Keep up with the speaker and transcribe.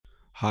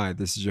Hi,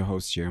 this is your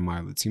host,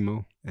 Jeremiah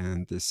Latimo,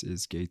 and this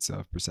is Gates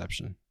of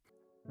Perception.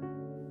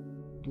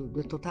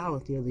 The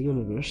totality of the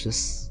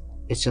universe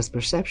it's just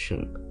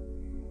perception,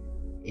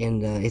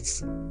 and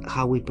it's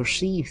how we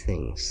perceive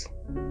things,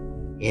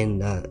 and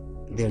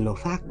there are no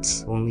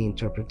facts, only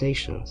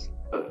interpretations.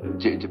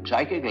 The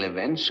psychical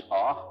events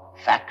are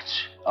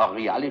facts, are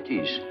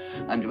realities,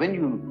 and when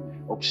you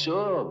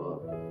observe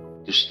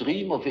the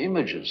stream of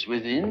images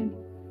within,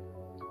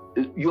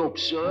 you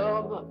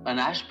observe an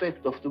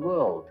aspect of the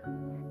world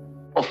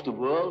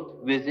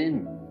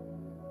within.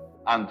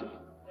 And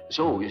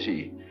so, you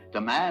see,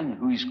 the man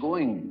who is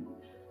going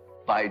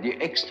by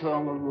the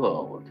external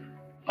world,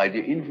 by the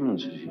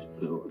influences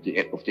of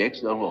the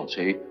external world,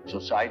 say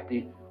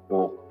society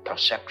or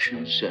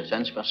perceptions,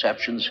 sense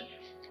perceptions,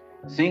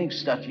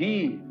 thinks that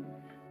he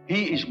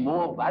is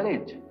more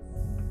valid.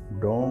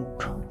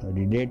 Don't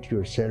relate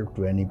yourself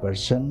to any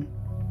person,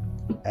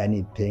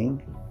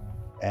 anything,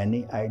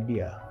 any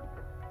idea.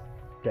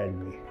 Tell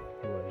me.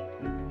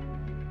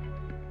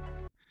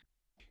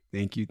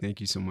 Thank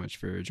you so much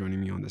for joining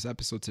me on this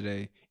episode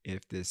today.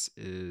 If this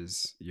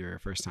is your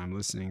first time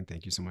listening,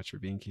 thank you so much for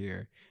being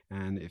here.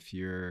 And if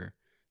you're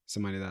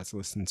somebody that's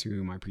listened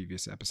to my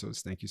previous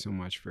episodes, thank you so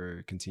much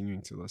for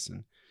continuing to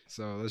listen.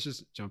 So let's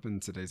just jump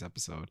into today's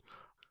episode.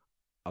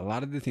 A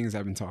lot of the things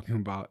I've been talking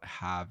about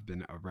have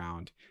been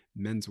around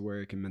men's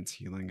work and men's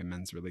healing and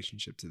men's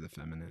relationship to the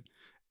feminine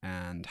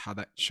and how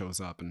that shows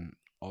up, and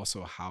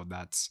also how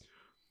that's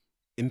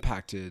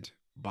impacted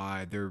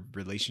by their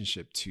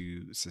relationship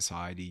to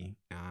society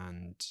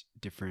and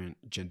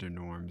different gender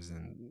norms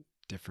and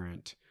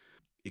different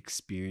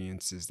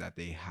experiences that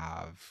they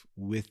have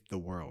with the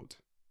world,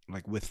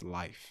 like with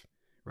life,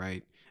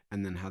 right?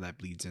 And then how that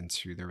bleeds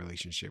into their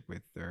relationship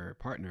with their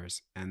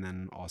partners. And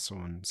then also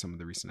in some of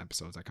the recent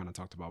episodes, I kind of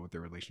talked about with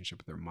their relationship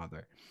with their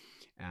mother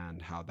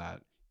and how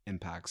that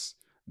impacts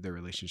their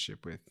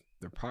relationship with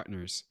their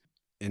partners,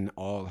 and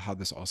all how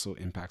this also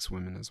impacts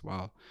women as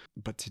well.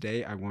 But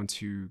today I want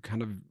to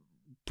kind of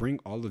bring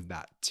all of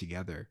that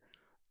together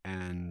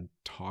and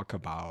talk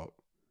about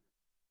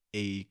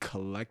a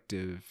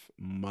collective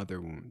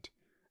mother wound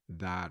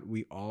that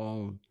we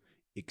all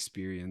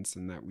experience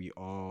and that we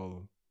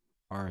all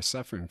are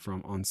suffering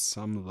from on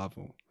some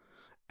level,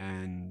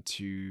 and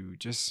to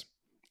just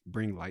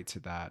bring light to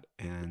that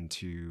and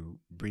to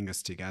bring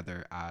us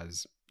together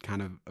as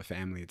kind of a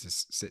family to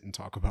sit and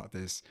talk about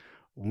this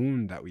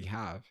wound that we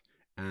have,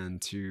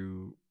 and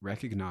to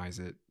recognize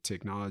it, to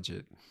acknowledge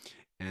it,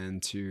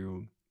 and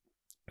to,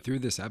 through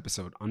this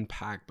episode,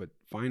 unpack, but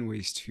find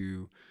ways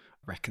to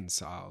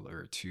reconcile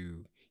or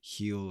to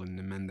heal and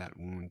amend that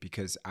wound.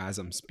 Because as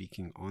I'm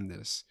speaking on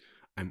this,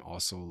 I'm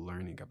also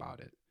learning about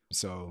it.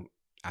 So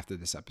after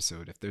this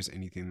episode, if there's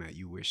anything that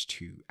you wish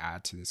to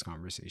add to this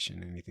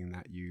conversation, anything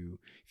that you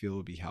feel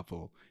will be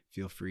helpful,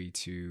 feel free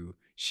to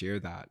share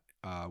that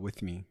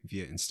with me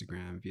via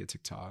Instagram, via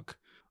TikTok.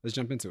 Let's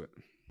jump into it.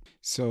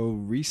 So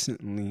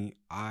recently,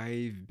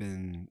 I've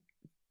been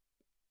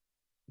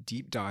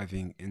deep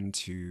diving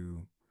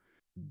into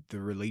the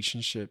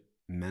relationship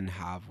men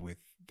have with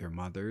their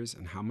mothers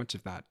and how much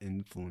of that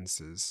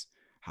influences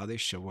how they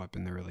show up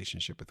in their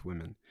relationship with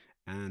women.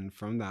 And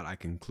from that, I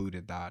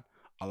concluded that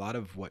a lot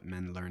of what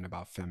men learn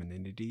about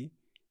femininity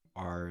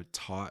are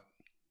taught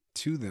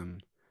to them,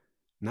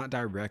 not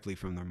directly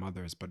from their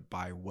mothers, but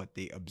by what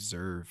they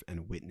observe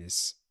and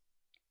witness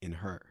in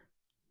her,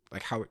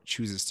 like how it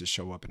chooses to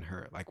show up in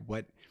her, like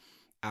what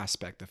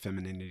aspect of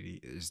femininity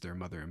is their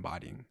mother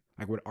embodying,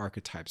 like what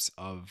archetypes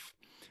of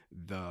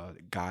the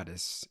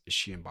goddess is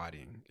she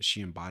embodying? Is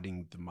she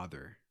embodying the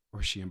mother,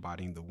 or is she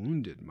embodying the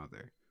wounded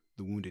mother,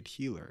 the wounded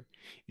healer?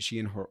 Is she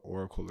in her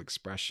oracle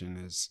expression?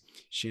 Is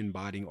she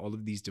embodying all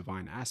of these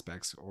divine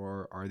aspects,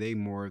 or are they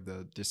more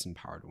the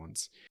disempowered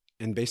ones?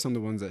 And based on the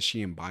ones that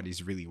she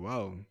embodies really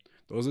well,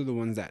 those are the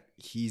ones that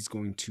he's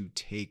going to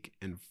take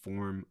and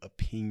form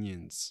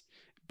opinions,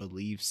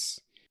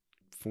 beliefs,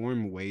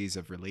 form ways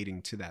of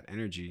relating to that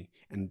energy,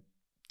 and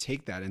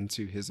take that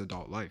into his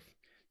adult life,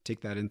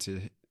 take that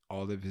into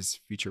all of his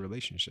future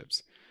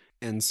relationships.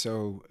 And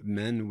so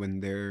men, when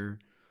they're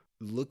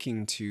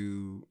looking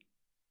to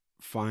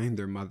find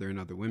their mother in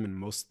other women,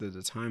 most of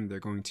the time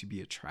they're going to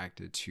be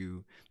attracted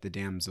to the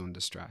damsel in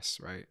distress,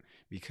 right?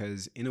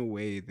 Because in a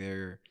way,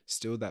 they're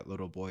still that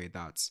little boy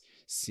that's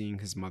seeing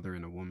his mother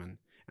in a woman,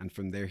 and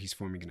from there he's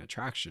forming an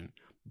attraction.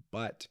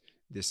 But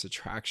this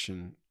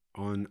attraction,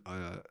 on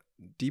a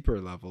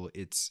deeper level,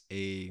 it's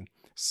a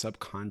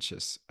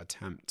subconscious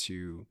attempt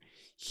to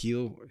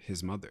heal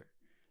his mother,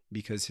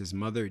 because his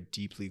mother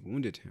deeply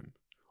wounded him,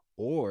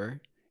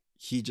 or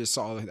he just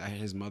saw that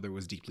his mother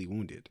was deeply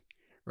wounded,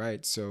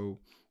 right? So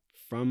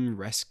from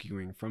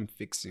rescuing, from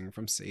fixing,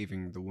 from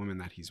saving the woman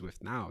that he's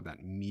with now,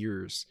 that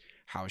mirrors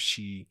how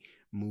she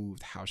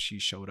moved, how she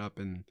showed up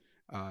in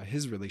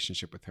his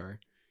relationship with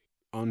her,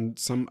 on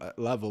some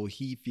level,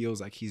 he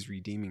feels like he's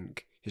redeeming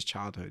his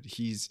childhood.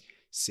 He's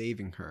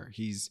saving her.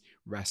 He's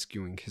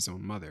rescuing his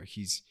own mother.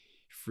 He's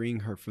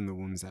freeing her from the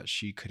wounds that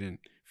she couldn't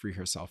free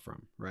herself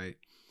from, right?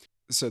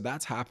 So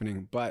that's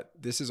happening, but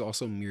this is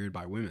also mirrored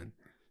by women.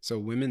 So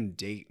women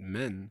date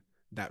men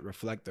that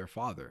reflect their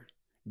father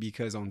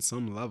because on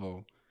some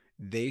level,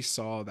 they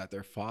saw that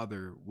their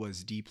father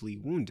was deeply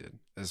wounded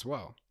as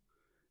well,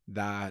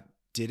 that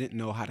didn't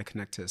know how to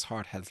connect to his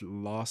heart, has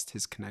lost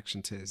his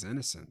connection to his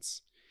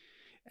innocence.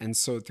 And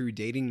so through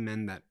dating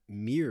men that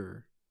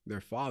mirror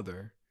their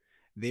father,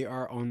 they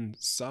are on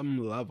some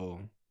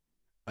level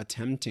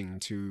attempting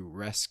to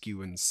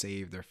rescue and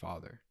save their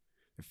father.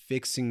 They're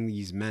fixing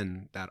these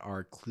men that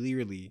are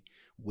clearly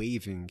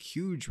waving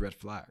huge red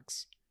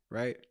flags,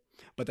 right?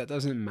 But that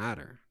doesn't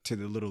matter to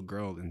the little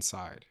girl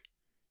inside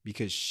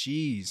because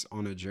she's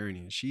on a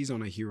journey. She's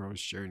on a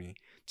hero's journey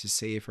to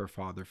save her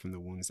father from the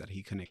wounds that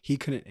he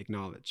couldn't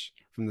acknowledge,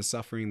 from the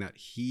suffering that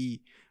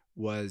he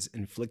was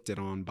inflicted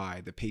on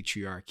by the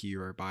patriarchy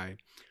or by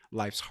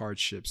life's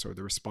hardships or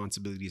the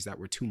responsibilities that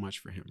were too much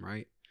for him,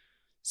 right?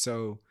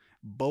 So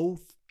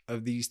both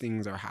of these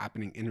things are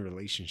happening in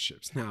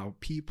relationships. Now,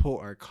 people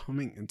are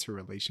coming into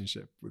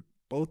relationship with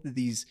both of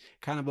these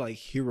kind of like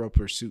hero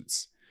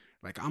pursuits.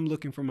 Like, I'm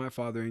looking for my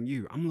father in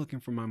you. I'm looking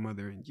for my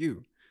mother in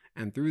you.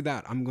 And through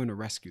that, I'm going to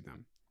rescue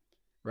them,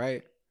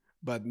 right?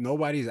 But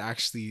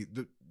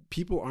the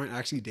people aren't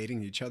actually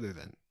dating each other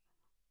then.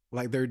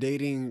 Like they're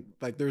dating,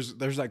 like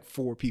there's like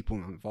 4 people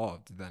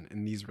involved then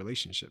in these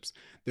relationships.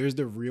 There's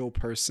the real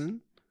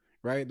person,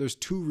 right? There's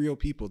 2 real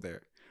people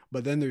there.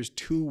 But then there's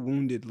 2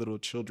 wounded little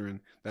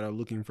children that are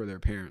looking for their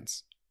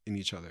parents in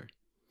each other.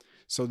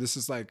 So this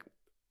is like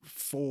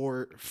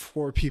four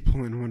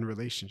people in one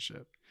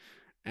relationship.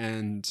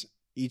 And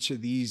each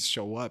of these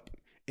show up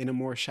in a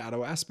more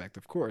shadow aspect,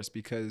 of course,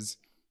 because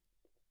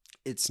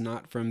it's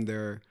not from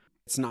their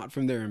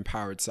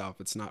empowered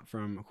self. It's not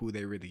from who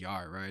they really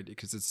are, right?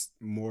 Because it's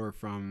more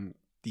from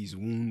these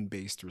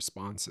wound-based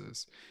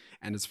responses,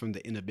 and it's from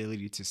the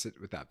inability to sit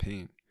with that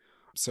pain.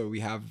 So we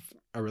have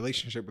a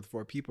relationship with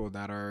 4 people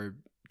that are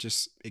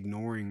just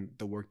ignoring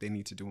the work they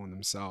need to do on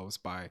themselves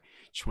by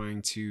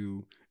trying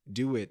to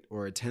do it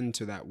or attend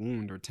to that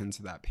wound or tend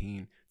to that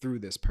pain through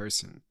this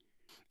person.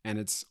 And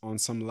it's on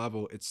some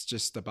level, it's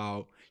just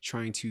about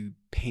trying to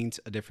paint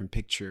a different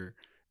picture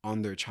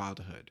on their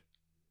childhood,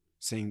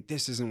 saying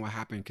this isn't what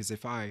happened, because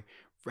if I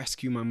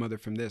rescue my mother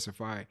from this, if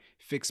I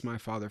fix my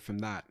father from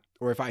that,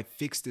 or if I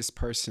fix this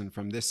person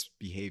from this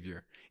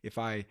behavior, if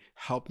I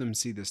help them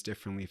see this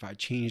differently, if I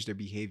change their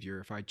behavior,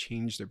 if I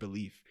change their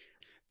belief,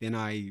 then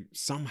I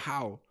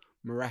somehow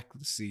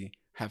miraculously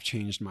have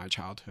changed my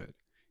childhood.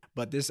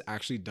 But this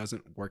actually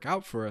doesn't work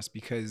out for us,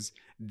 because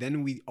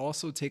then we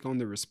also take on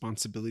the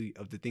responsibility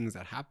of the things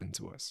that happen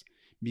to us.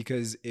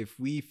 Because if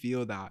we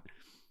feel that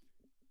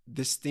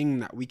this thing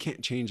that we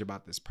can't change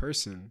about this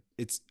person,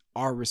 it's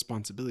our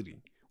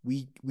responsibility.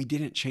 We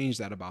didn't change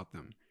that about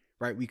them,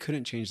 right? We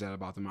couldn't change that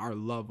about them. Our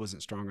love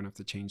wasn't strong enough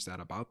to change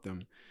that about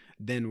them.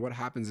 Then what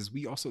happens is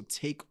we also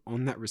take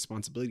on that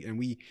responsibility, and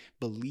we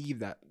believe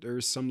that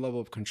there's some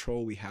level of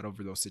control we had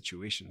over those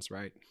situations,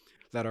 right?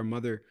 That our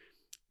mother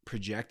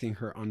projecting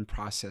her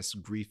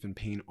unprocessed grief and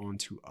pain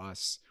onto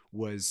us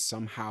was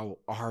somehow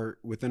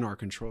within our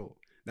control,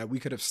 that we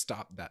could have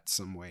stopped that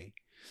some way.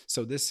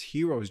 So this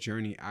hero's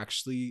journey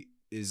actually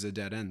is a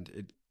dead end.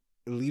 It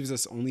leaves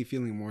us only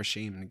feeling more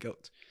shame and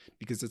guilt,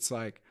 because it's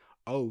like,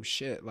 oh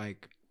shit,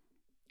 like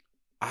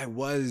I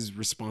was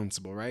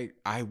responsible, right?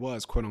 I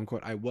was, quote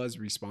unquote, I was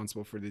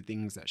responsible for the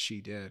things that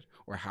she did,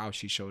 or how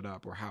she showed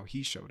up, or how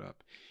he showed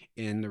up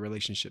in the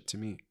relationship to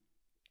me.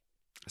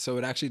 So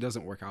it actually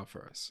doesn't work out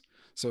for us.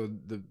 So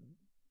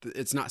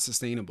it's not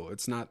sustainable.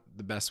 It's not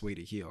the best way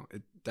to heal.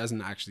 It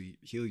doesn't actually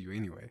heal you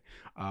anyway.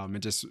 It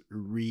just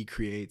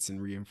recreates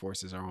and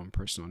reinforces our own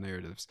personal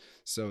narratives.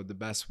 So the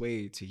best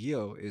way to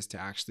heal is to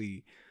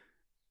actually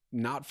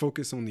not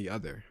focus on the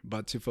other,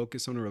 but to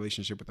focus on a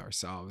relationship with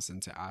ourselves,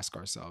 and to ask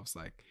ourselves,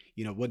 like,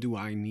 what do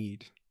I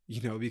need?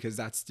 Because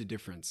that's the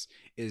difference,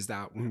 is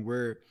that when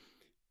we're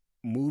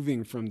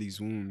moving from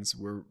these wounds,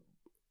 we're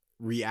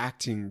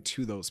reacting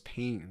to those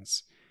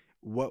pains.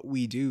 What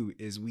we do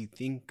is we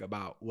think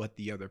about what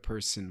the other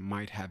person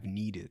might have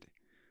needed,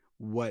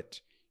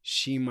 what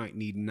she might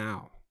need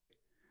now.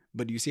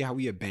 But do you see how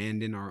we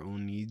abandon our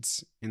own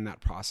needs in that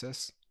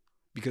process?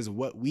 Because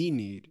what we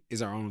need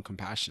is our own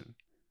compassion.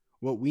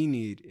 What we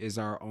need is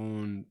our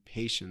own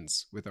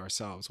patience with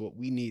ourselves. What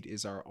we need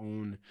is our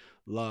own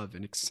love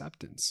and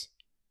acceptance.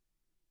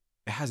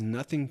 It has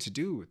nothing to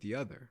do with the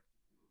other.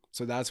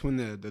 So that's when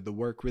the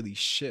work really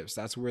shifts.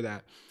 That's where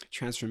that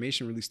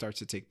transformation really starts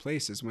to take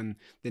place, is when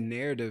the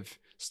narrative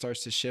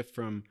starts to shift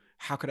from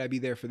how could I be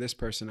there for this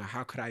person, or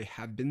how could I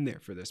have been there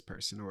for this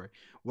person, or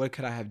what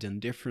could I have done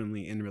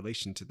differently in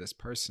relation to this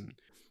person.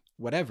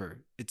 Whatever,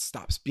 it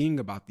stops being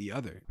about the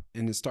other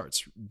and it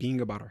starts being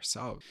about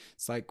ourselves.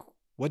 It's like,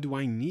 what do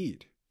I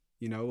need?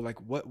 Like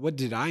what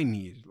did I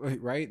need?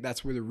 Right?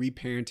 That's where the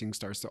reparenting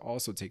starts to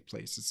also take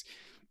place. It's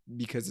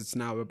because it's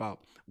now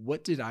about,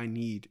 what did I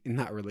need in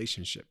that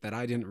relationship that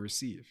I didn't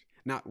receive?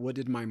 Not what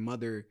did my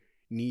mother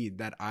need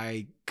that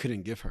I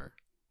couldn't give her,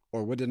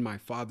 or what did my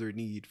father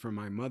need from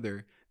my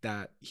mother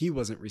that he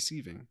wasn't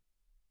receiving?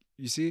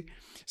 You see?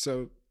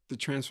 So the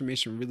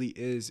transformation really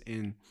is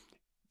in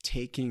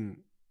taking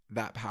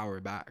that power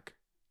back.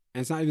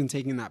 And it's not even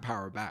taking that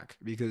power back,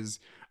 because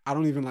I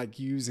don't even like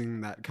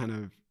using that kind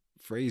of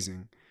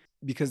phrasing,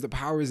 because the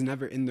power is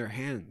never in their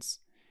hands.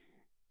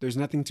 There's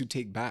nothing to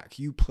take back.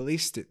 You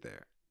placed it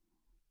there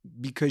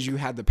because you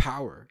had the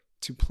power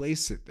to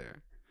place it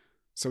there.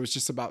 So it's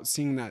just about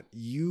seeing that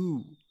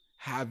you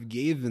have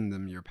given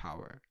them your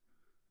power.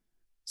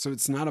 So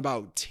it's not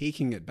about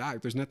taking it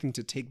back. There's nothing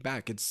to take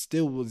back. It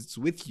still was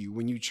with you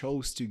when you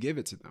chose to give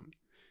it to them.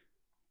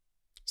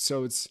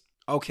 So it's,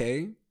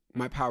 okay,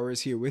 my power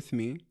is here with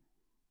me.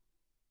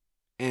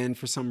 And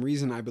for some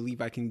reason, I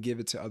believe I can give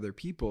it to other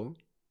people,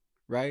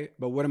 right?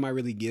 But what am I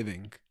really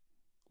giving?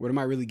 What am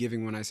I really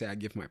giving when I say I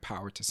give my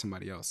power to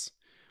somebody else?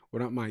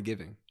 What am I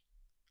giving?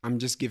 I'm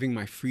just giving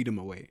my freedom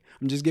away.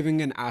 I'm just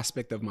giving an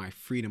aspect of my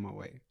freedom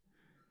away.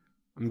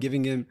 I'm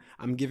giving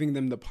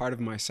them the part of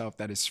myself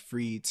that is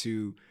free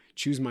to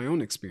choose my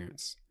own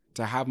experience,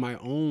 to have my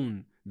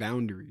own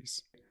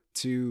boundaries,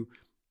 to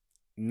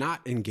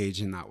not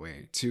engage in that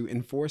way, to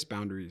enforce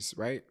boundaries,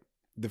 right?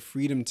 The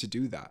freedom to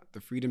do that,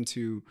 the freedom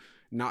to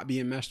not be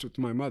enmeshed with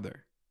my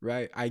mother,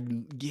 right? I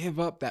give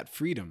up that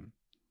freedom.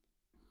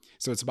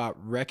 So it's about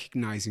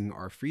recognizing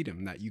our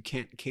freedom, that you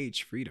can't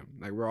cage freedom.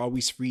 Like, we're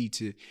always free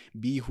to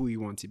be who we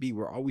want to be.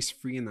 We're always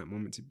free in that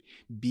moment to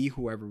be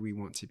whoever we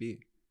want to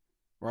be.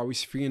 We're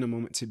always free in a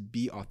moment to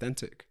be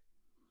authentic.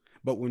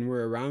 But when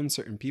we're around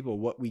certain people,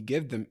 what we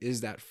give them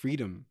is that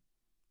freedom,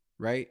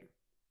 right?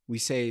 We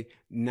say,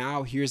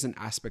 now here's an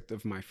aspect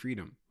of my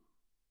freedom.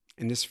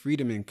 And this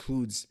freedom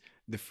includes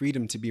the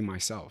freedom to be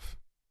myself,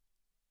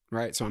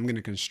 right? So I'm going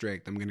to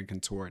constrict, I'm going to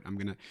contort, I'm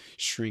going to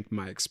shrink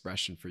my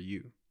expression for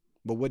you.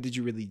 But what did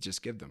you really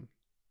just give them?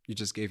 You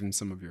just gave them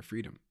some of your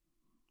freedom.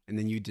 And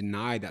then you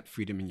deny that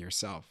freedom in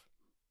yourself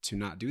to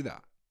not do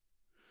that.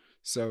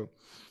 So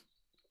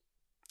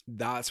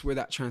that's where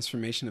that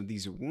transformation of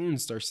these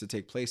wounds starts to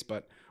take place.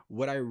 But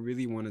what I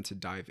really wanted to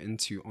dive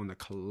into on the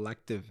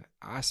collective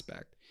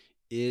aspect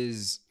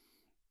is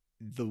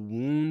the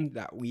wound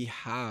that we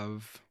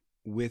have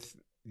with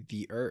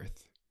the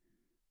earth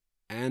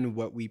and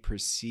what we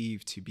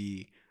perceive to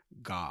be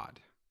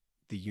God,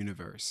 the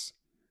universe,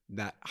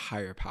 that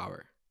higher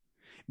power.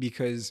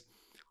 Because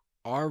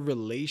our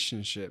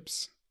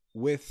relationships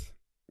with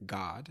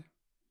God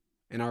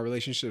and our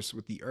relationships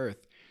with the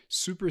earth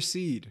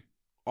supersede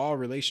all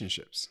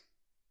relationships.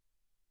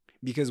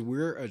 Because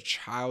we're a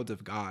child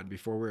of God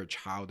before we're a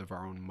child of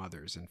our own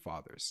mothers and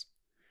fathers.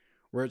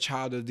 We're a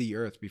child of the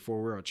earth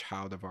before we're a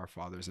child of our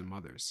fathers and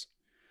mothers.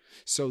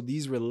 So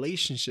these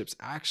relationships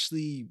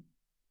actually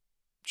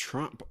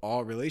trump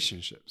all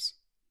relationships.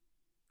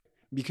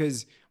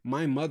 Because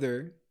my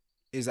mother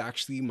is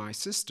actually my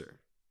sister.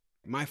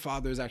 My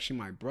father is actually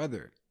my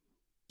brother.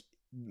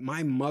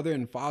 My mother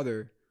and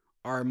father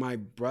are my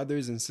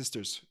brothers and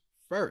sisters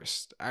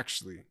first,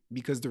 actually,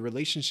 because the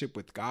relationship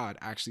with God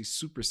actually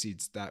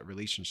supersedes that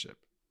relationship,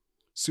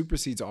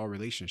 supersedes all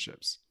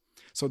relationships.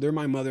 So they're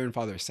my mother and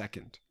father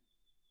second.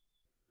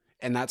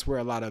 And that's where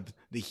a lot of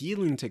the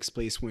healing takes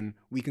place, when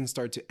we can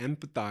start to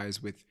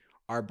empathize with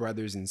our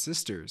brothers and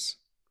sisters,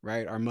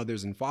 right? Our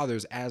mothers and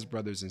fathers as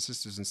brothers and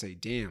sisters, and say,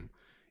 damn,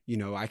 you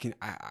know, I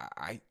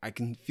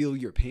can feel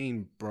your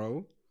pain,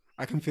 bro.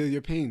 I can feel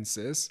your pain,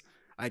 sis.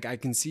 Like, I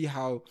can see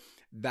how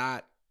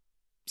that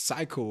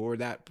cycle or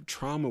that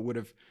trauma would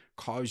have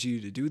caused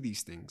you to do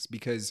these things.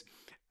 Because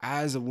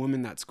as a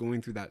woman that's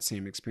going through that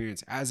same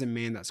experience, as a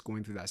man that's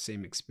going through that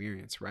same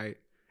experience, right?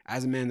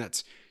 As a man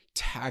that's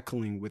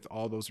tackling with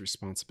all those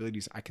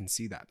responsibilities, I can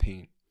see that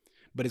pain.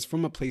 But it's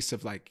from a place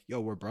of like, yo,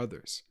 we're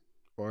brothers.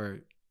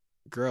 Or,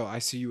 girl, I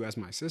see you as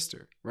my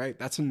sister, right?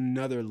 That's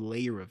another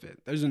layer of it.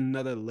 There's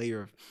another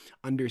layer of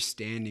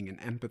understanding and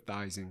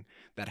empathizing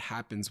that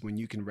happens when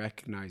you can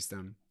recognize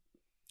them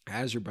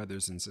as your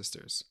brothers and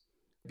sisters.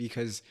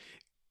 Because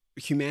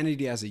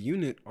humanity as a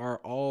unit are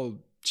all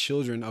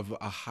children of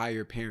a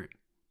higher parent,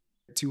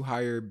 two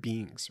higher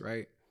beings,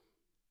 right?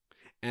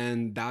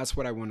 And that's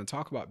what I want to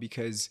talk about,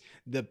 because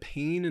the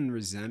pain and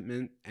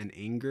resentment and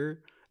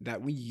anger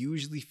that we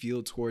usually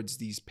feel towards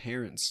these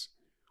parents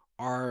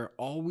are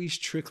always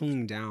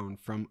trickling down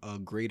from a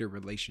greater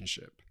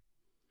relationship.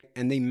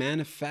 And they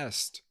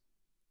manifest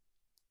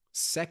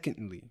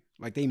secondly,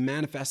 like they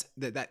manifest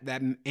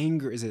that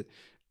anger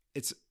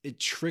it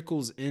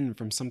trickles in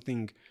from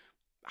something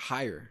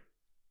higher.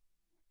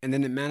 And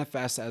then it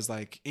manifests as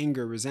like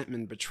anger,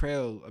 resentment,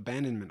 betrayal,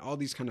 abandonment, all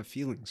these kind of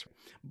feelings.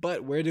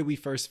 But where did we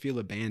first feel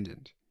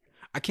abandoned?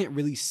 I can't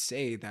really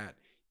say that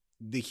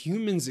the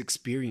human's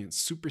experience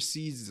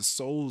supersedes the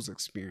soul's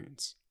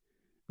experience.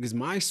 Because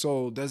my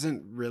soul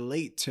doesn't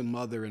relate to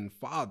mother and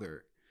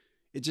father.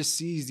 It just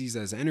sees these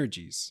as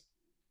energies.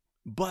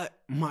 But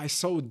my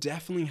soul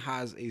definitely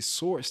has a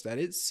source that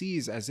it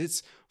sees as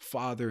its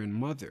father and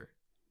mother.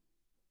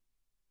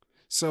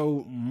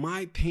 So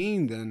my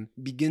pain then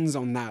begins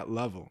on that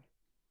level.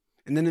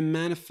 And then it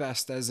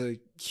manifests as a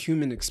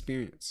human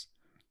experience.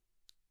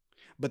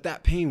 But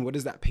that pain, what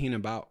is that pain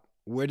about?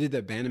 Where did the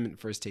abandonment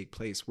first take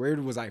place? Where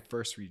was I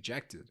first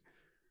rejected?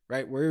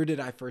 Right? Where did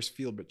I first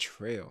feel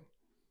betrayal?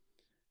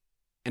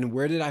 And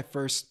where did I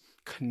first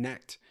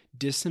connect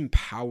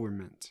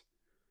disempowerment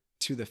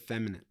to the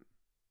feminine?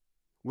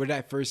 Where did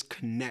I first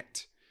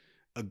connect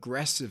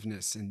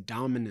aggressiveness and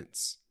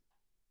dominance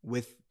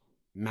with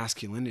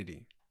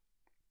masculinity?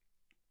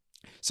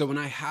 So when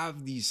I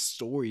have these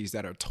stories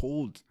that are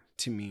told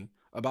to me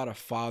about a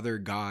father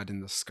God in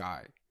the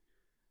sky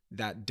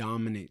that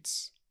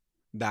dominates,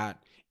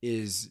 that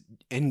is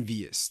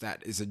envious,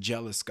 that is a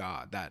jealous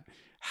God, that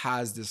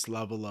has this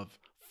level of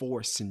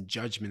force and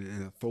judgment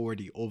and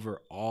authority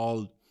over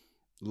all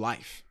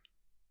life,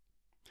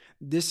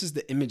 this is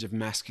the image of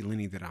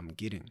masculinity that I'm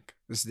getting.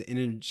 This is the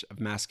image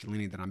of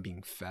masculinity that I'm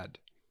being fed.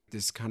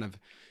 This kind of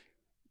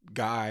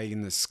guy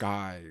in the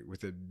sky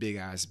with a big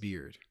ass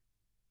beard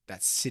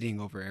that's sitting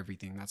over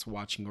everything, that's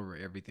watching over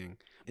everything,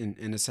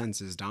 in a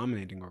sense is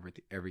dominating over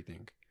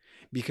everything.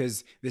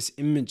 Because this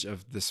image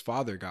of this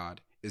father God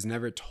is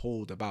never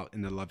told about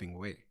in a loving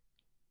way,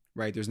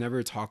 right? There's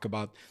never talk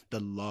about the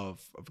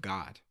love of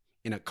God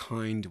in a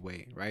kind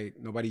way, right?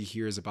 Nobody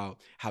hears about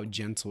how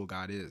gentle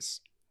God is.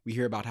 We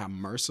hear about how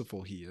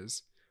merciful he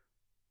is,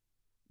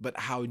 but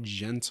how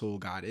gentle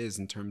God is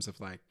in terms of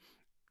like,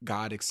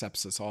 God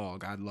accepts us all,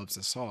 God loves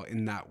us all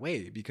in that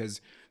way.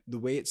 Because the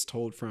way it's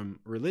told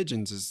from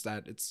religions is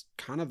that it's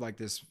kind of like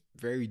this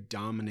very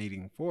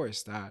dominating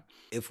force that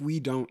if we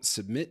don't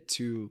submit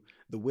to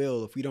the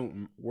will, if we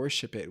don't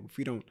worship it, if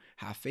we don't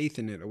have faith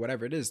in it or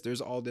whatever it is,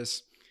 there's all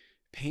this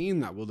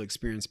pain that we'll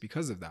experience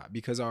because of that,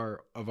 because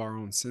of our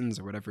own sins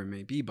or whatever it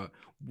may be. But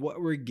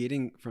what we're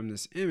getting from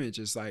this image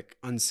is like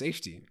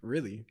unsafety,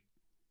 really.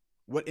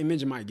 What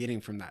image am I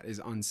getting from that is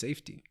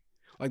unsafety.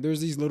 Like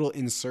there's these little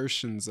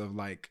insertions of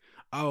like,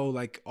 oh,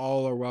 like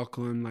all are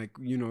welcome, like,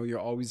 you know, you're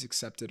always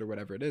accepted or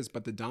whatever it is.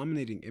 But the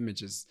dominating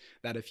image is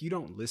that if you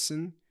don't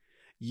listen,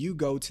 you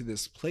go to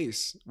this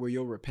place where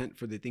you'll repent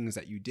for the things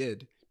that you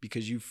did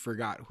because you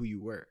forgot who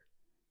you were,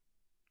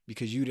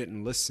 because you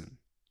didn't listen.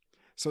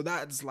 So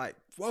that's like,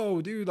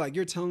 whoa, dude, like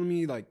you're telling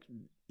me like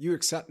you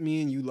accept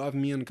me and you love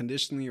me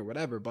unconditionally or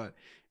whatever. But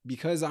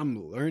because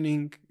I'm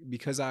learning,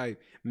 because I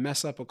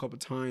mess up a couple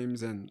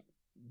times and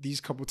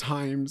these couple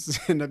times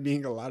end up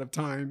being a lot of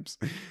times,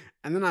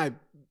 and then I,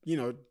 you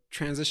know,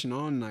 transition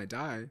on and I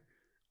die,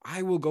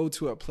 I will go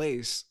to a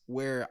place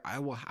where I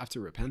will have to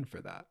repent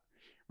for that,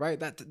 right?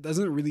 That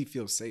doesn't really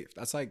feel safe.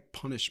 That's like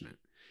punishment.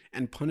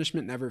 And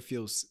punishment never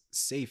feels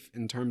safe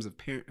in terms of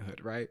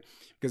parenthood, right?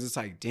 Because it's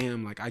like,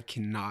 damn, like I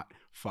cannot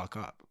fuck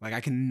up. Like I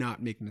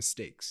cannot make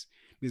mistakes.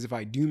 Because if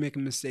I do make a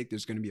mistake,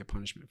 there's going to be a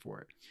punishment for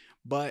it.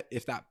 But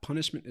if that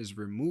punishment is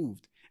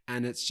removed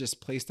and it's just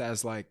placed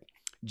as like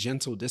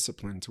gentle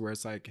discipline, to where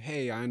it's like,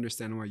 hey, I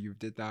understand why you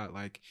did that.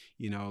 Like,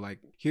 you know, like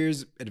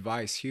here's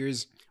advice,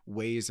 here's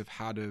ways of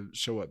how to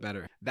show up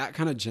better. That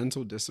kind of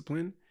gentle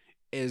discipline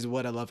is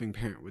what a loving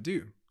parent would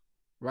do.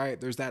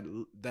 Right? There's that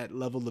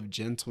level of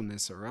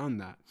gentleness around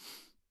that.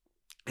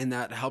 And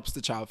that helps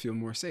the child feel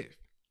more safe.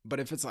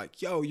 But if it's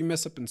like, yo, you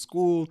mess up in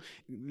school,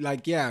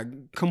 like, yeah,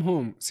 come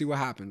home, see what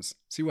happens.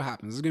 See what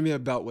happens. There's going to be a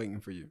belt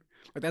waiting for you.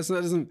 Like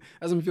that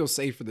doesn't feel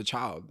safe for the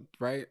child,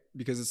 right?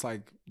 Because it's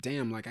like,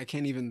 damn, like I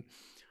can't even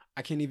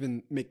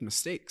make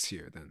mistakes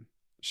here then.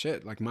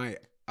 Shit, like my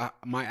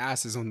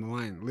ass is on the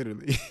line,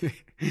 literally.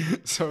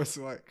 So it's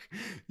like,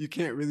 you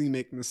can't really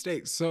make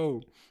mistakes.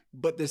 So,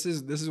 but this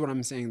is what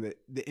I'm saying, that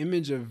the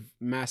image of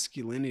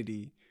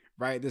masculinity,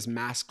 right? This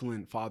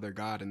masculine father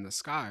God in the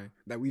sky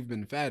that we've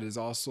been fed is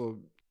also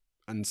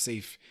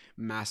unsafe,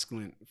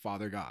 masculine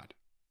father God.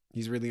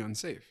 He's really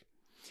unsafe.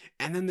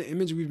 And then the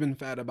image we've been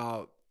fed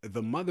about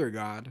the mother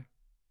God,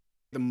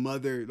 the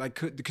mother, like,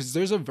 because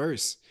there's a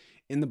verse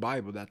in the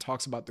Bible that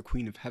talks about the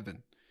Queen of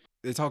Heaven.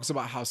 It talks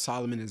about how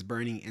Solomon is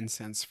burning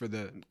incense for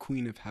the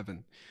Queen of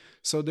Heaven.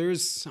 So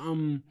there's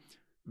some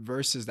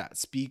verses that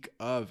speak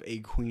of a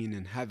queen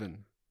in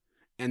heaven.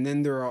 And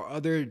then there are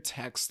other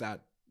texts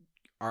that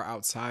are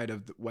outside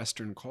of the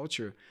Western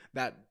culture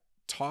that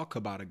talk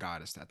about a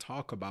goddess, that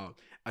talk about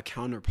a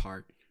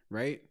counterpart,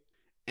 right?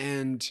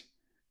 And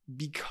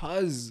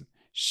because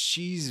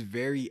she's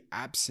very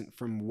absent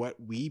from what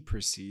we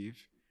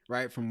perceive,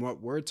 right? From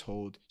what we're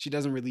told, she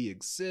doesn't really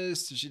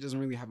exist. She doesn't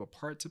really have a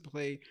part to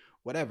play,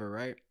 whatever,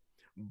 right?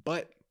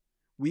 But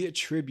we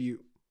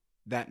attribute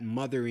that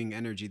mothering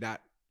energy,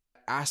 that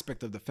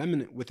aspect of the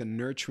feminine, with a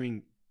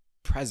nurturing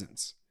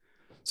presence.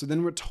 So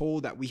then we're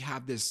told that we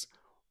have this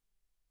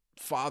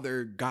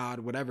father,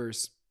 God,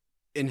 whatever's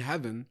in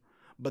heaven,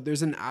 but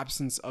there's an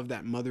absence of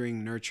that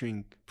mothering,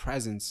 nurturing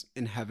presence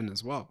in heaven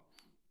as well.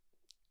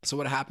 So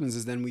what happens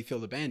is then we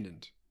feel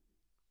abandoned,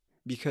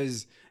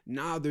 because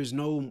now there's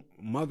no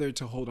mother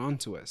to hold on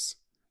to us.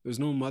 There's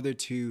no mother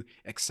to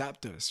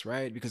accept us,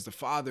 right? Because the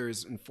father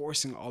is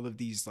enforcing all of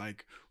these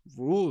like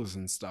rules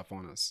and stuff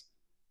on us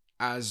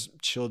as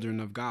children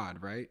of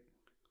God, right?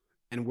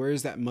 And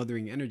where's that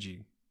mothering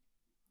energy?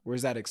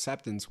 Where's that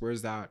acceptance?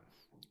 Where's that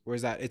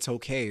it's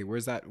okay?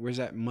 Where's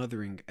that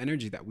mothering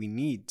energy that we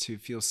need to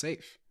feel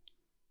safe?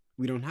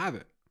 We don't have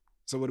it.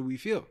 So what do we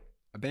feel?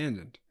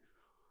 Abandoned.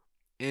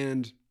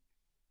 And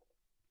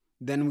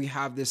then we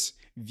have this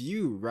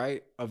view,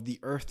 right, of the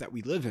earth that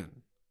we live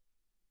in,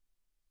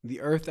 the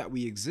earth that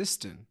we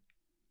exist in.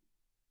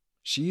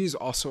 She is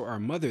also our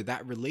mother.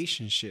 That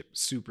relationship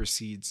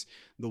supersedes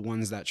the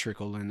ones that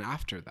trickle in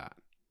after that.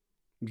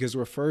 Because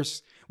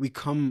we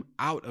come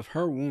out of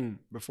her womb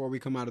before we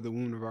come out of the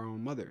womb of our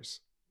own mothers.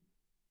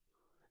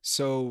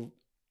 So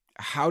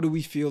how do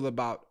we feel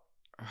about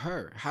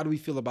her? How do we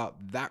feel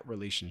about that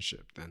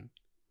relationship then?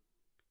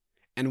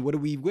 And what do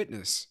we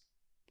witness?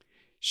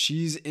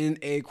 She's in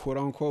a quote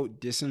unquote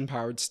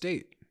disempowered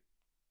state.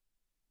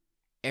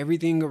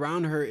 Everything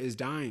around her is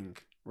dying,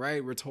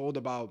 right? We're told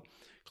about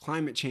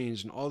climate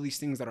change and all these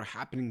things that are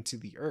happening to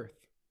the earth.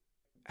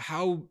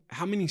 How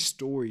many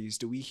stories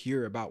do we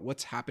hear about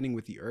what's happening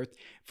with the earth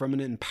from an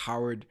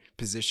empowered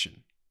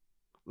position?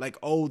 Like,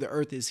 oh, the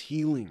earth is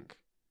healing.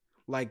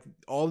 Like,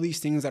 all these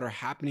things that are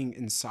happening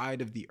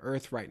inside of the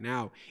earth right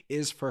now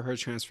is for her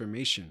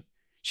transformation.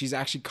 She's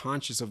actually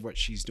conscious of what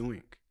she's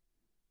doing.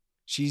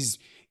 She's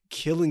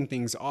killing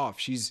things off.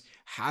 She's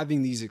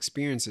having these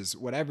experiences,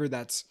 whatever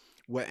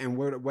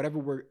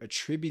we're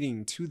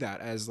attributing to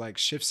that as like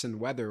shifts in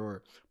weather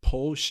or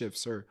pole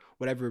shifts or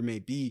whatever it may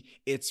be,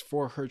 it's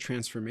for her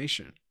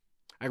transformation.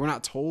 Like, we're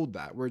not told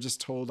that. We're just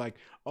told like,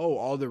 oh,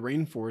 all the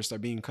rainforests are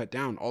being cut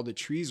down. All the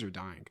trees are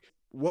dying.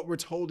 What we're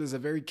told is a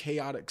very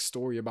chaotic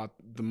story about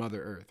the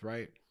Mother Earth,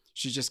 right?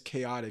 She's just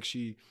chaotic.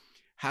 She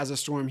has a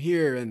storm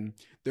here and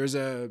there's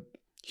a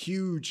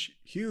huge,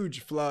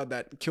 huge flood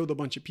that killed a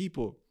bunch of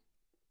people.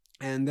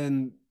 And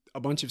then a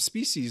bunch of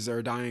species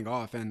are dying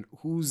off, and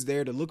who's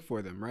there to look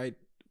for them, right?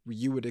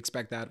 You would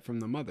expect that from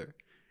the mother.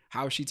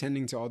 How is she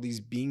tending to all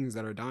these beings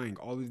that are dying,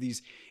 all of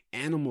these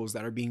animals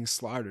that are being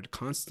slaughtered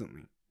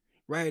constantly,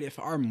 right? If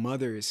our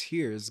mother is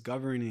here, is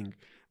governing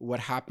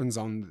what happens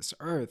on this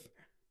earth,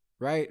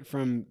 right?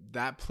 From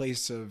that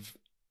place of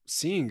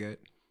seeing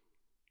it,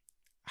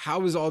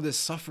 how is all this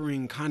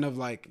suffering kind of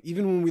like,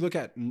 even when we look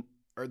at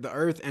the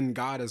earth and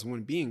God as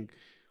one being,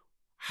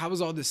 how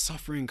is all this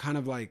suffering kind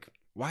of like,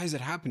 why is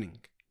it happening?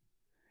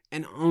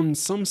 And on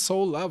some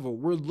soul level,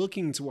 we're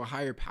looking to a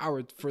higher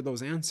power for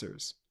those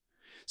answers.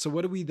 So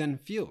what do we then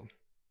feel?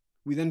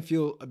 We then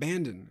feel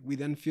abandoned. We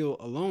then feel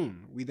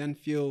alone. We then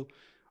feel,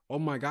 oh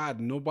my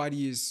God,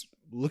 nobody is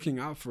looking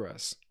out for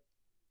us.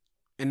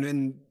 And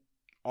then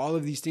all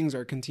of these things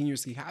are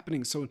continuously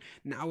happening. So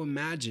now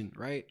imagine,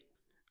 right?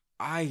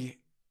 I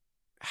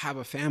have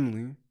a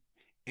family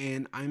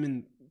and I'm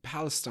in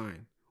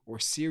Palestine or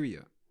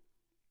Syria.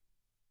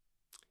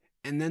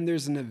 And then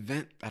there's an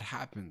event that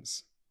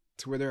happens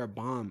to where there are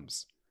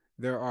bombs,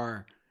 there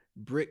are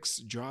bricks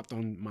dropped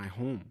on my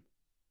home.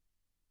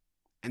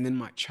 And then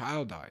my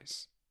child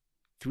dies.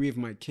 3 of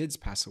my kids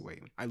pass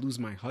away. I lose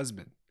my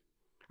husband.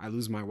 I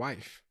lose my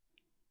wife.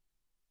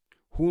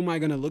 Who am I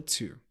going to look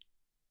to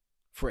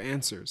for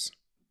answers?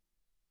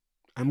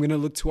 I'm going to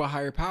look to a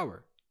higher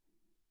power.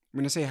 I'm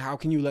going to say, how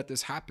can you let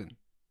this happen?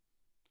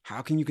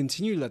 How can you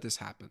continue to let this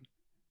happen?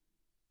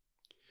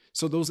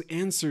 So those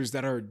answers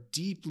that are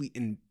deeply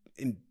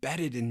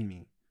embedded in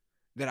me,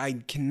 that I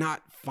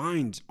cannot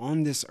find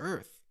on this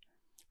earth,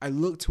 I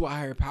look to a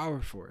higher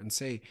power for and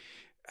say,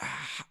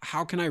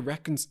 how can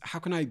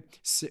I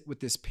sit with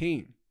this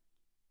pain?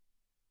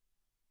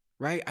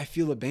 Right? I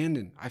feel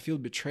abandoned. I feel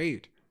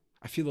betrayed.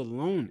 I feel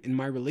alone in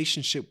my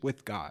relationship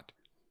with God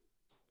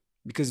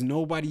because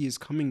nobody is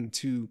coming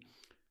to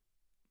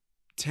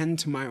tend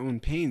to my own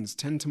pains,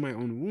 tend to my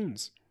own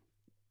wounds.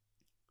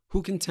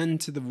 Who can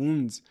tend to the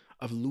wounds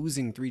of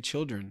losing 3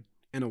 children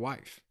and a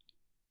wife?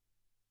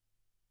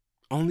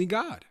 Only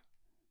God.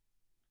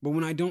 But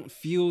when I don't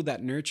feel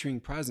that nurturing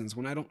presence,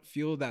 when I don't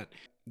feel that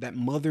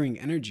mothering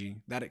energy,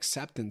 that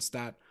acceptance,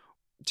 that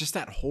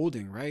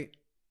holding, right?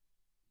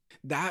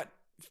 That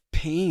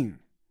pain,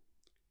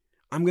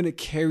 I'm going to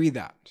carry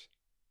that.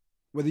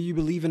 Whether you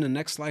believe in a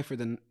next life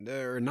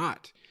or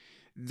not,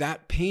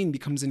 that pain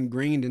becomes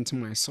ingrained into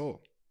my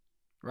soul,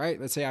 right?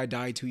 Let's say I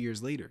die 2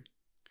 years later.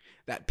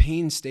 That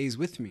pain stays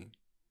with me.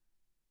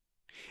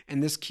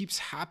 And this keeps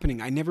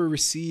happening. I never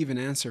receive an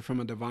answer from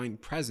a divine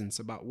presence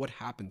about what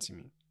happened to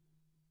me.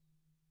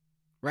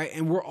 Right?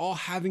 And we're all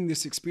having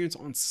this experience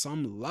on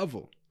some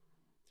level.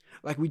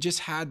 Like we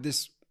just had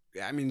this,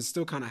 it's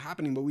still kind of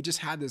happening, but we just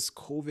had this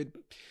COVID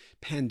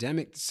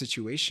pandemic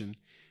situation.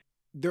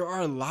 There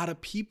are a lot of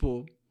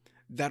people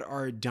that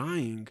are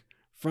dying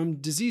from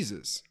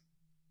diseases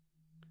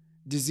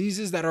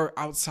that are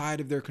outside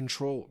of their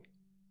control.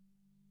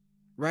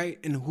 Right?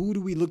 And who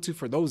do we look to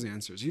for those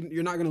answers?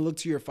 You're not going to look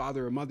to your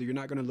father or mother. You're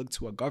not going to look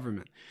to a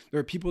government. There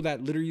are people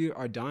that literally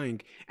are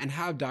dying and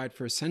have died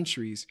for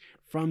centuries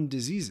from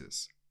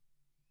diseases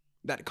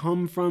that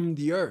come from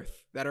the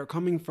earth, that are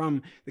coming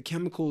from the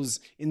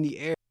chemicals in the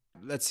air.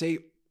 Let's say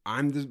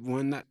I'm the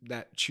one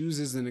that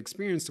chooses an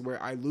experience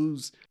where I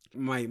lose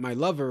my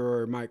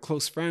lover or my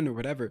close friend or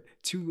whatever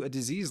to a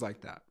disease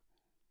like that.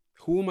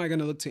 Who am I going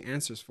to look to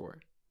answers for?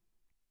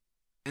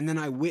 And then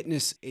I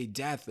witness a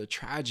death, a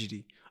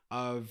tragedy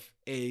of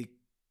a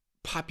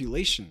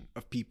population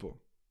of people.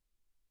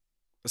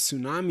 A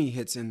tsunami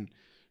hits and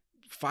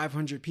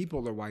 500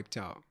 people are wiped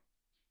out.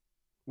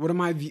 What's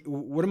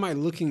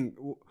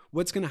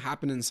going to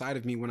happen inside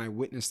of me when I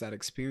witness that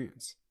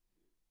experience?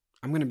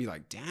 I'm going to be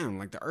like, damn,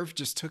 like the earth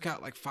just took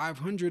out like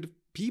 500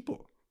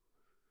 people.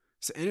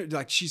 So,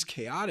 like, she's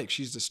chaotic.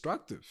 She's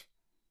destructive.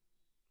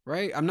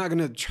 Right? I'm not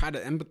going to try to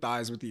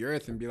empathize with the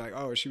earth and be like,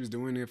 oh, she was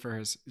doing it for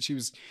her. She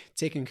was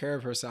taking care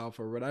of herself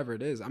or whatever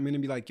it is. I'm going to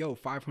be like, yo,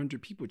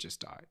 500 people just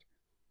died.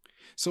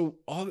 So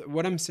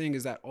what I'm saying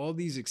is that all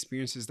these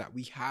experiences that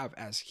we have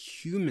as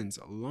humans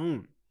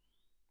alone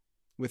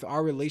with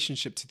our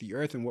relationship to the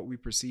earth and what we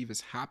perceive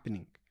as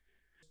happening,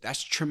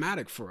 that's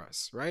traumatic for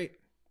us, right?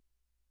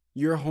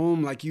 You're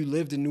home, like you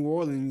lived in New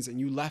Orleans and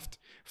you left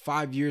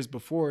 5 years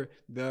before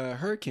the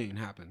hurricane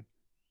happened.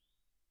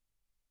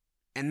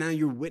 And now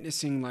you're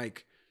witnessing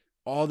like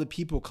all the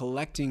people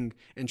collecting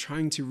and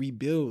trying to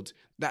rebuild.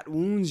 That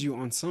wounds you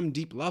on some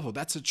deep level.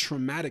 That's a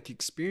traumatic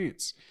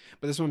experience.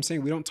 But that's what I'm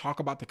saying. We don't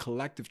talk about the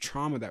collective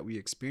trauma that we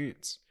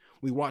experience.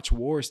 We watch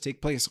wars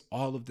take place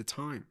all of the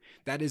time.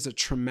 That is a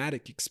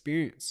traumatic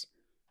experience.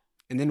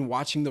 And then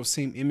watching those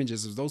same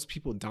images of those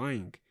people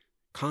dying,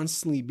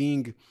 constantly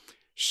being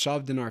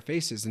shoved in our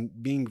faces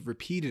and being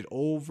repeated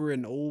over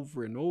and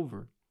over and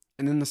over.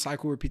 And then the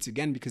cycle repeats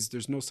again because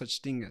there's no such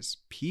thing as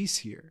peace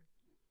here.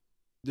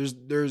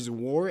 There's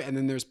war and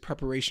then there's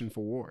preparation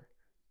for war.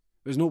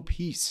 There's no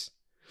peace.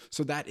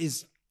 So that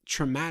is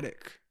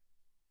traumatic.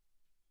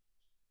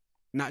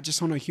 Not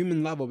just on a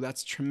human level,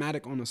 that's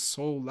traumatic on a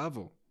soul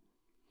level.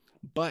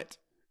 But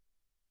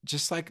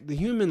just like the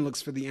human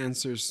looks for the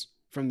answers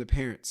from the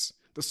parents,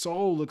 the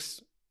soul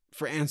looks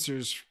for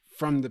answers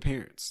from the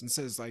parents and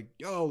says like,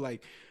 yo,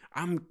 like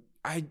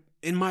I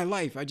in my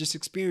life, I just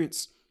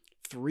experienced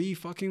 3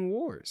 fucking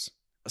wars,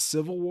 a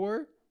civil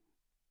war,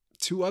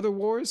 2 other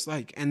wars,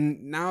 like,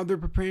 and now they're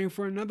preparing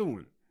for another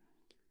one.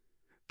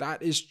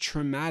 That is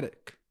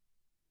traumatic.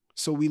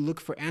 So we look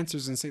for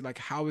answers and say like,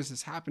 how is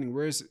this happening?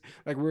 Where is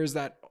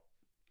that?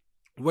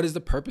 What is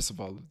the purpose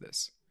of all of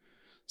this?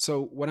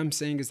 So what I'm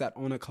saying is that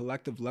on a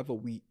collective level,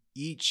 we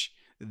each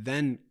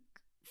then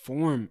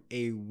form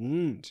a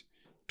wound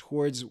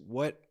towards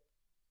what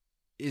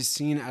is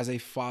seen as a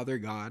father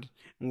God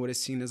and what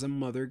is seen as a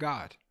mother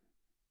God,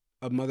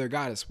 a mother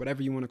goddess,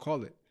 whatever you want to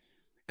call it.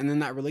 And then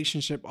that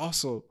relationship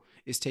also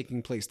is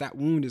taking place. That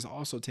wound is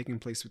also taking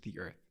place with the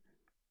earth.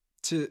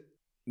 To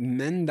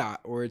mend that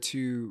or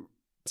to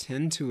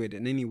tend to it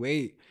in any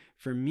way,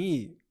 for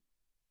me,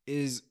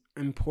 is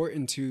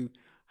important to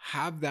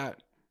have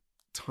that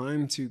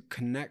time to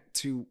connect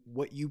to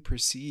what you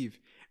perceive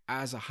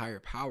as a higher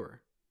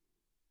power.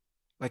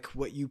 Like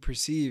what you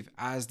perceive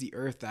as the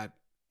earth that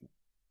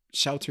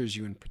shelters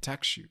you and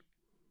protects you.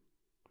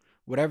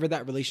 Whatever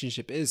that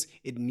relationship is,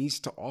 it needs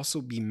to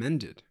also be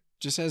mended.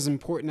 Just as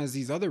important as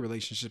these other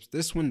relationships,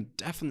 this one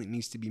definitely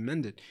needs to be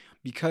mended,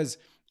 because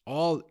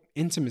all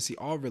intimacy,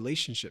 all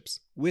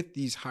relationships with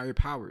these higher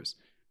powers,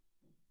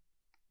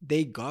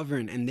 they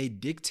govern and they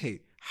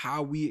dictate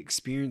how we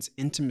experience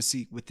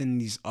intimacy within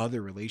these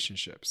other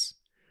relationships.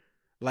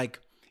 Like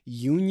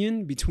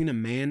union between a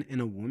man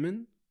and a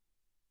woman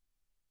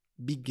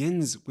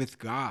begins with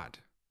God,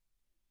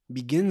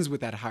 begins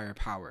with that higher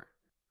power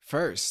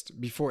first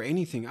before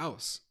anything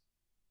else.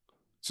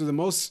 So the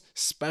most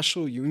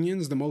special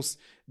unions, the most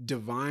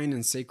divine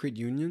and sacred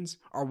unions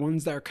are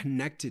ones that are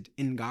connected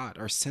in God,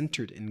 are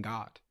centered in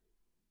God.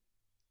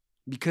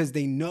 Because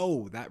they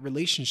know that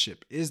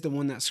relationship is the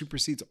one that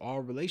supersedes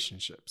all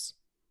relationships.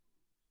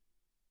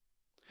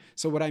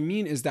 So what I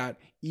mean is that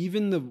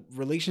even the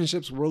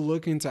relationships we're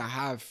looking to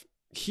have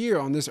here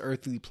on this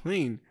earthly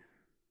plane,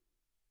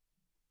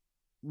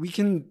 we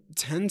can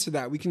tend to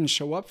that, we can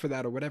show up for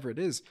that or whatever it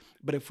is.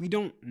 But if we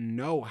don't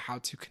know how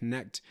to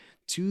connect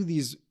to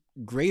these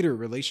greater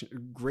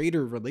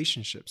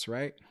relationships,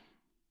 right?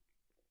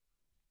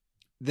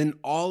 Then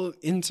all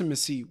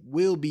intimacy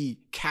will be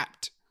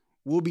capped,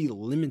 will be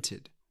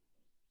limited,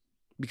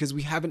 because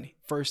we haven't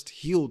first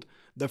healed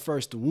the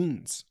first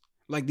wounds.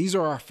 Like these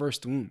are our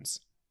first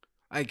wounds.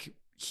 Like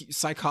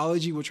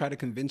psychology will try to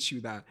convince you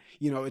that,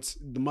 it's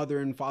the mother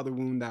and father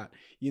wound that,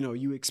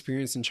 you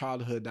experience in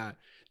childhood that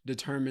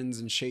determines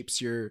and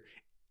shapes your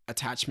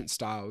attachment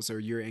styles or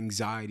your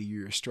anxiety,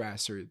 your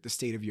stress, or the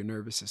state of your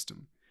nervous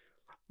system.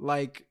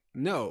 Like,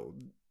 no,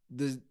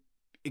 the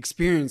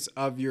experience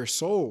of your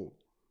soul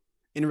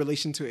in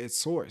relation to its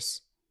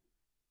source,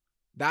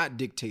 that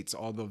dictates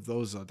all of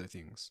those other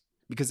things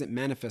because it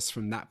manifests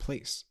from that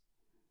place.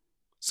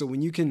 So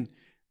when you can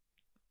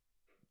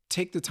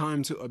take the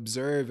time to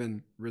observe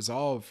and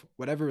resolve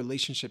whatever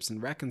relationships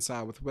and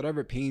reconcile with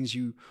whatever pains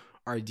you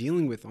are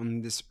dealing with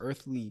on this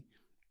earthly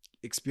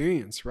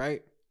experience,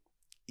 right?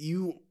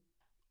 You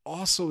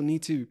also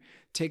need to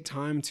take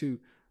time to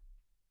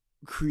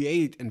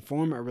create and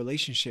form a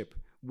relationship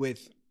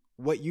with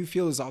what you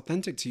feel is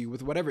authentic to you,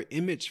 with whatever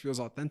image feels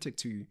authentic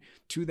to you,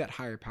 to that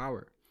higher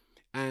power.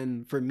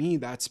 And for me,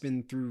 that's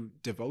been through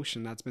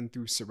devotion, that's been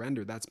through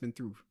surrender, that's been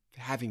through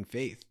having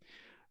faith,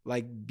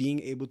 like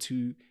being able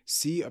to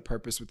see a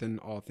purpose within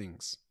all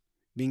things,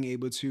 being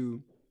able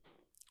to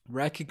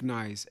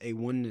recognize a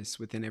oneness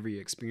within every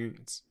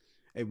experience,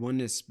 a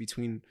oneness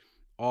between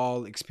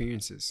all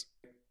experiences,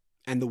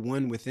 and the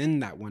one within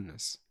that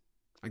oneness.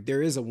 Like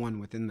there is a one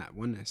within that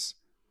oneness.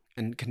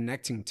 and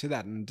connecting to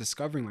that and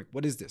discovering, like,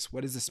 what is this?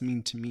 What does this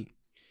mean to me?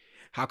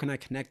 How can I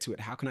connect to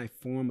it? How can I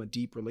form a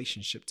deep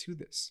relationship to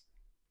this?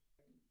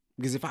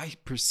 Because if I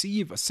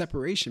perceive a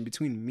separation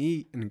between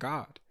me and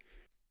God,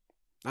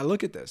 I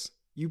look at this,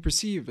 you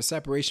perceive a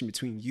separation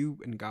between you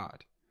and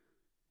God.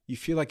 You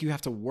feel like you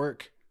have to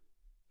work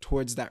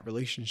towards that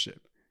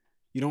relationship.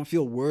 You don't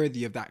feel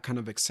worthy of that kind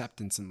of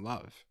acceptance and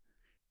love.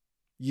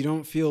 You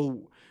don't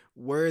feel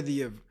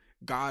worthy of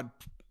God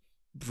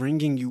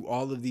bringing you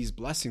all of these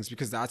blessings,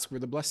 because that's where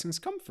the blessings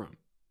come from.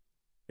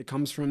 It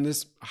comes from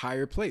this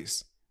higher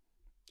place.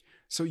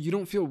 So you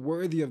don't feel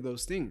worthy of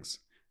those things.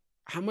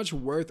 How much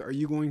worth are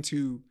you going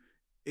to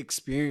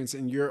experience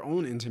in your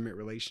own intimate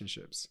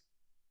relationships?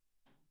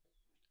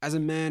 As a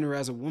man or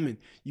as a woman,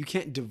 you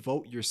can't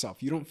devote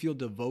yourself. You don't feel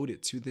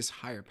devoted to this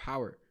higher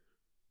power.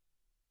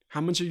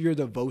 How much of your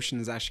devotion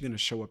is actually going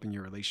to show up in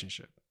your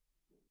relationship?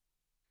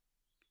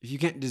 If you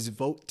can't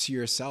devote to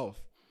yourself,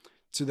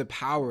 to the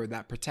power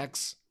that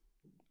protects,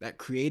 that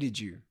created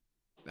you,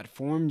 that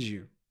formed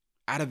you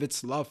out of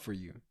its love for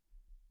you,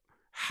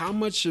 how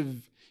much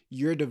of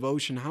your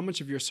devotion, how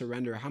much of your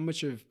surrender, how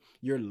much of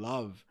your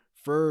love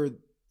for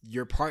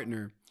your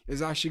partner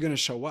is actually going to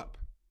show up,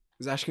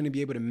 is actually going to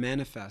be able to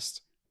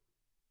manifest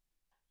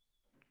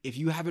if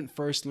you haven't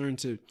first learned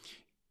to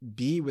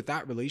be with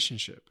that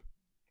relationship?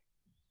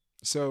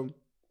 So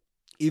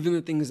even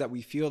the things that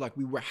we feel like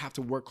we have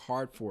to work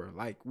hard for,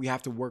 like we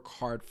have to work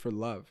hard for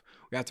love,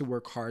 we have to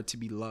work hard to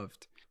be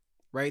loved,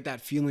 right?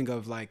 That feeling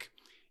of like,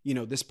 you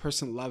know, this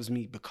person loves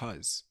me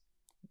because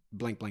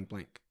blank, blank,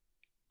 blank.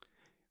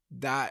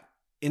 That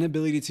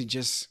inability to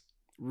just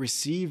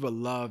receive a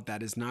love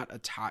that is not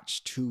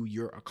attached to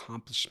your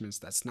accomplishments,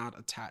 that's not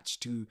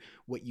attached to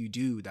what you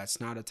do, that's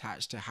not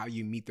attached to how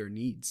you meet their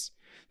needs.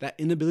 That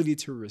inability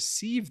to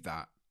receive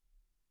that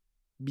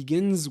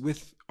begins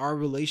with our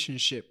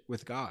relationship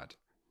with God.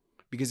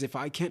 Because if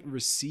I can't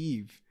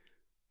receive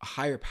a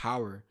higher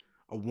power,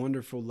 a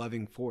wonderful,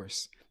 loving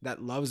force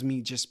that loves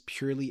me just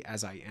purely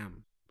as I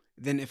am,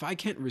 then if I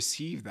can't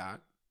receive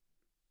that,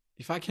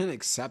 if I can't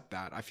accept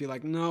that, I feel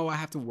like, no, I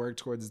have to work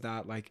towards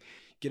that, like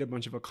get a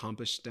bunch of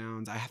accomplished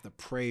downs. I have to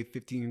pray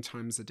 15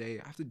 times a day.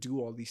 I have to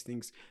do all these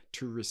things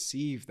to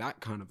receive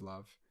that kind of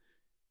love.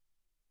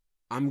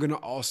 I'm going to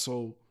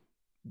also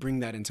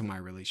bring that into my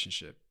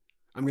relationship.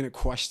 I'm going to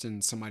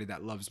question somebody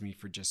that loves me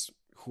for just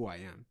who I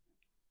am,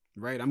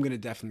 right? I'm going to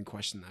definitely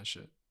question that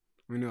shit.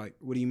 I'm going to like,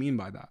 what do you mean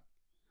by that?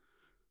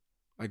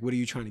 Like, what are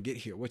you trying to get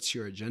here? What's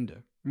your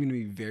agenda? I'm going to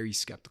be very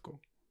skeptical.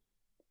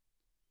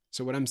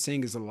 So what I'm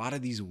saying is a lot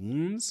of these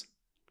wounds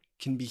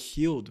can be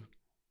healed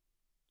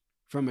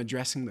from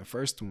addressing the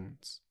first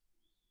wounds.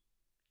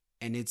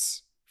 And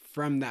it's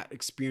from that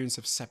experience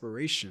of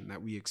separation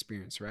that we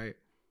experience, right?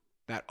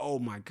 That, oh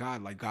my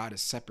God, like God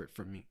is separate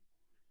from me.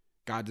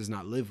 God does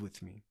not live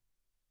with me.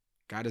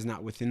 God is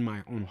not within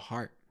my own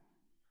heart.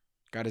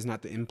 God is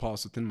not the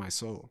impulse within my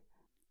soul.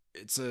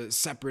 It's a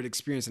separate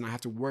experience, and I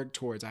have to work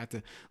towards, I have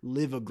to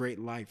live a great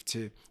life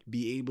to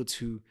be able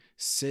to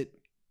sit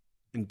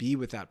and be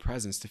with that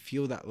presence, to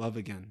feel that love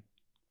again.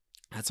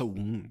 That's a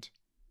wound.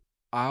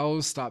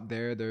 I'll stop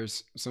there.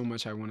 There's so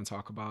much I want to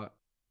talk about.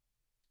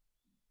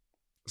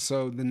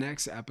 So the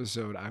next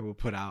episode I will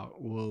put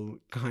out will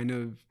kind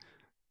of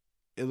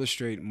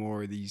illustrate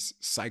more of these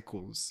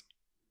cycles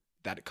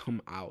that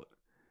come out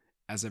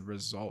as a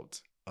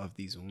result of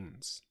these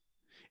wounds.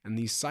 And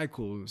these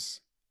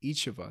cycles,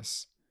 each of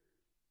us,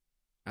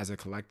 as a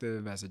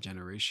collective, as a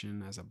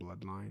generation, as a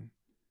bloodline,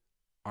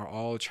 are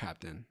all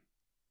trapped in.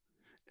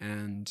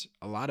 And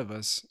a lot of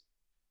us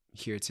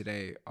here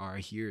today are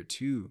here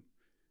to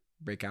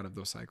break out of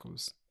those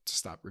cycles, to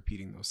stop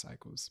repeating those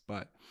cycles.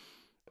 But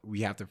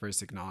we have to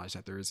first acknowledge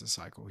that there is a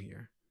cycle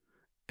here.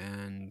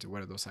 And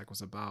what are those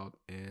cycles about?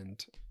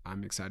 And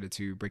I'm excited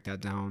to break that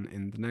down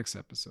in the next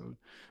episode.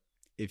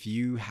 If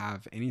you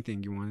have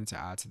anything you wanted to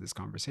add to this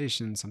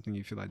conversation, something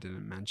you feel I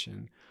didn't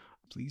mention,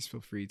 please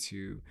feel free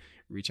to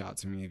reach out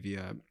to me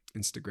via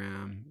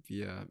Instagram,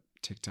 via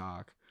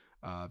TikTok,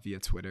 via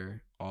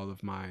Twitter. All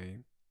of my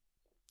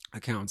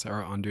accounts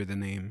are under the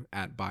name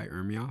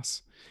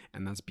 @ByErmias,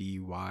 and that's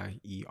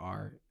BYERMEAS,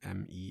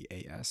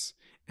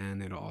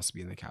 and it'll also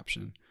be in the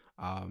caption.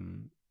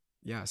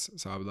 Yes,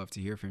 so I would love to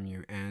hear from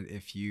you. And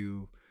if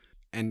you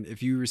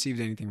received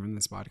anything from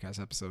this podcast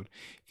episode,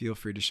 feel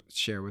free to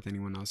share with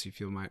anyone else you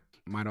feel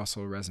might also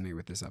resonate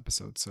with this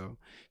episode. So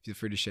feel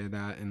free to share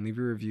that and leave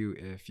a review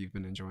if you've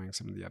been enjoying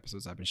some of the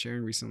episodes I've been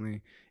sharing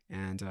recently.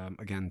 And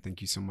again,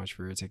 thank you so much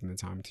for taking the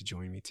time to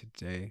join me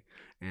today.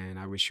 And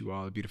I wish you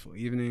all a beautiful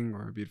evening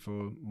or a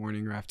beautiful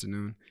morning or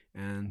afternoon,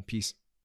 and peace.